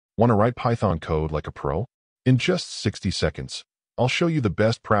Want to write Python code like a pro? In just 60 seconds, I'll show you the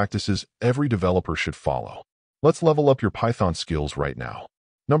best practices every developer should follow. Let's level up your Python skills right now.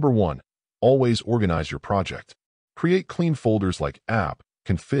 Number 1. Always organize your project. Create clean folders like app,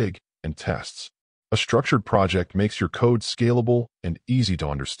 config, and tests. A structured project makes your code scalable and easy to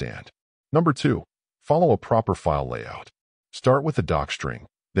understand. Number 2. Follow a proper file layout. Start with a docstring,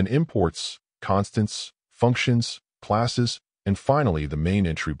 then imports, constants, functions, classes, and finally the main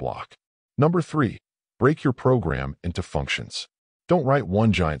entry block. Number 3. Break your program into functions. Don't write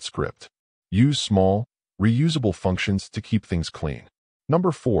one giant script. Use small, reusable functions to keep things clean.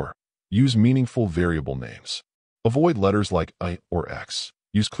 Number 4. Use meaningful variable names. Avoid letters like I or X.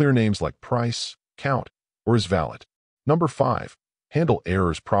 Use clear names like price, count, or isValid. Number 5. Handle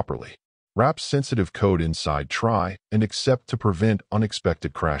errors properly. Wrap sensitive code inside try and except to prevent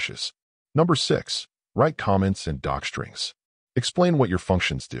unexpected crashes. Number 6. Write comments and docstrings. Explain what your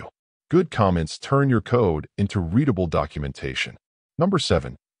functions do. Good comments turn your code into readable documentation. Number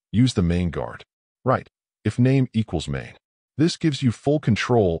 7. Use the main guard. Write if name equals main. This gives you full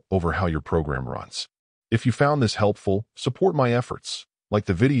control over how your program runs. If you found this helpful, support my efforts. Like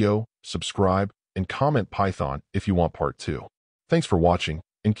the video, subscribe, and comment Python if you want part 2. Thanks for watching,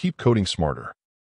 and keep coding smarter.